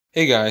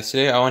Hey guys,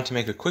 today I want to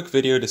make a quick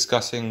video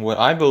discussing what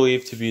I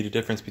believe to be the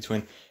difference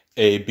between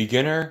a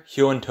beginner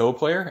heel and toe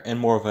player and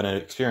more of an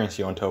experienced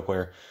heel and toe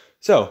player.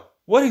 So,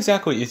 what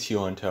exactly is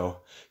heel and toe?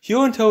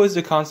 Heel and toe is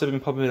the concept in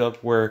Puppet Up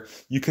where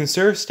you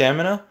conserve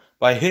stamina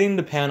by hitting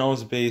the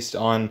panels based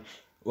on,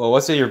 well,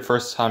 let's say your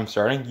first time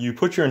starting, you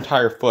put your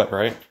entire foot,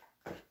 right?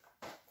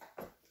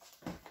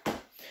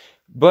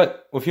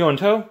 But with heel and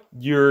toe,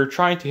 you're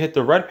trying to hit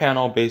the red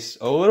panel based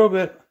a little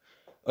bit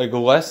like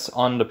less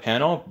on the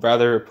panel,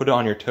 rather put it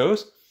on your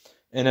toes.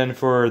 And then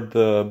for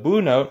the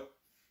blue note,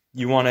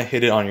 you want to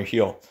hit it on your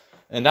heel.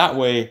 And that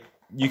way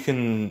you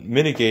can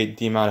mitigate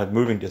the amount of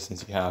moving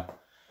distance you have.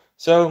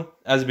 So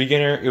as a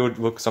beginner, it would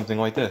look something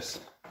like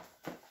this.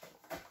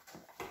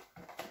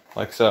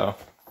 Like so.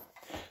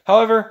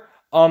 However,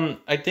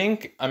 I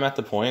think I'm at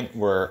the point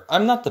where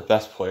I'm not the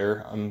best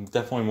player. I'm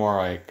definitely more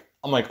like,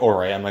 I'm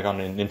alright, I'm like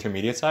on an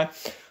intermediate side,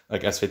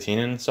 like S15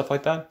 and stuff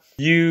like that.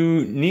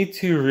 You need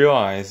to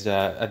realize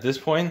that at this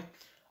point,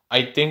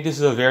 I think this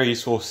is a very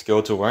useful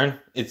skill to learn.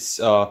 It's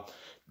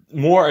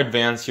more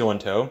advanced heel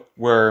and toe,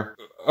 where,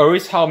 or at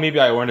least how maybe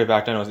I learned it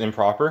back then, it was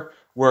improper,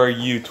 where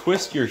you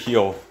twist your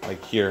heel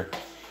like here.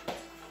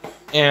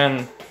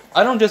 And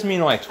I don't just mean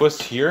like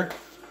twist here,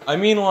 I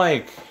mean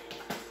like,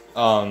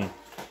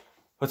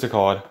 what's it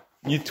called?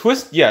 You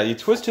twist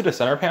to the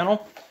center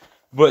panel,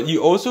 but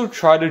you also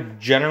try to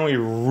generally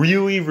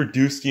really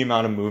reduce the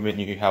amount of movement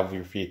you have with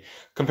your feet,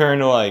 comparing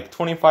to like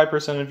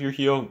 25% of your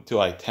heel to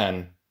like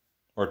 10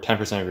 or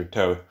 10% of your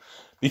toe.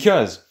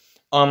 Because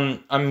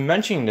I'm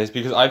mentioning this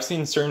because I've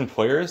seen certain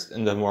players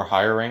in the more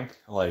higher rank,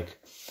 like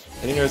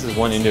I think there's this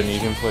one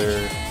Indonesian player,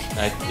 and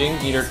I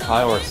think either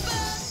Kyle or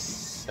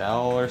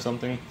Sal or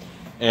something,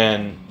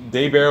 and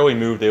they barely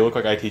move. They look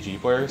like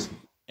ITG players.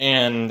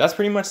 And that's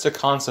pretty much the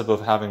concept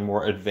of having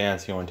more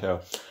advanced heel and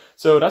toe.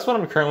 So that's what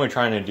I'm currently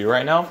trying to do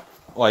right now,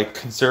 like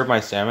conserve my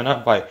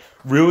stamina by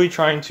really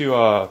trying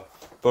to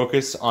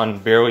focus on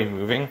barely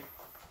moving,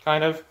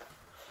 kind of.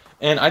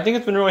 And I think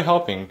it's been really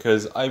helping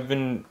because I've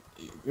been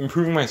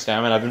improving my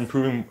stamina.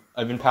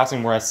 I've been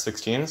passing more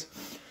S16s.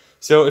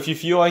 So if you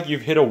feel like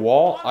you've hit a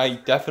wall, I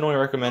definitely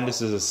recommend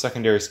this as a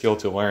secondary skill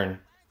to learn,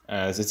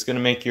 as it's going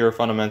to make your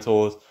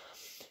fundamentals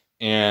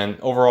and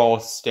overall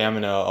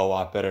stamina a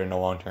lot better in the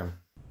long term.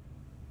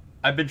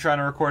 I've been trying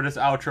to record this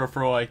outro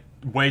for like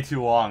way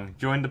too long.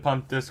 Join the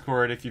Pump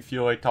Discord if you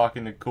feel like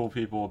talking to cool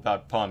people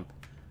about Pump.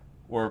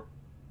 We're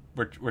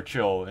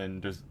chill,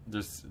 and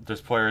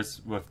there's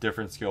players with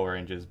different skill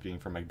ranges, being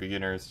from like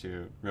beginners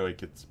to really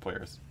good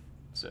players.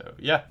 So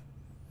yeah.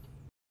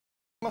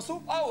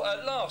 Muscle? Oh,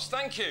 at last,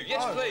 thank you.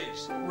 Yes,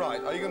 please.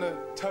 Right, are you going to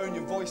tone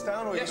your voice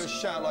down, or are you going to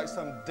shout like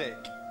some dick?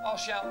 I'll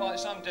shout like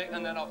some dick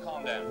and then I'll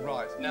calm down.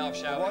 Right. Now I've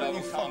shouted, Why don't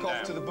you calm fuck down.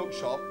 off to the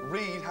bookshop,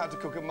 read how to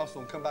cook a mussel,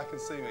 and come back and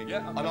see me?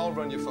 Yeah. And I'll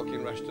run your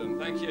fucking restaurant.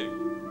 Thank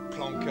you.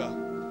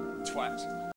 Plonker. Twat.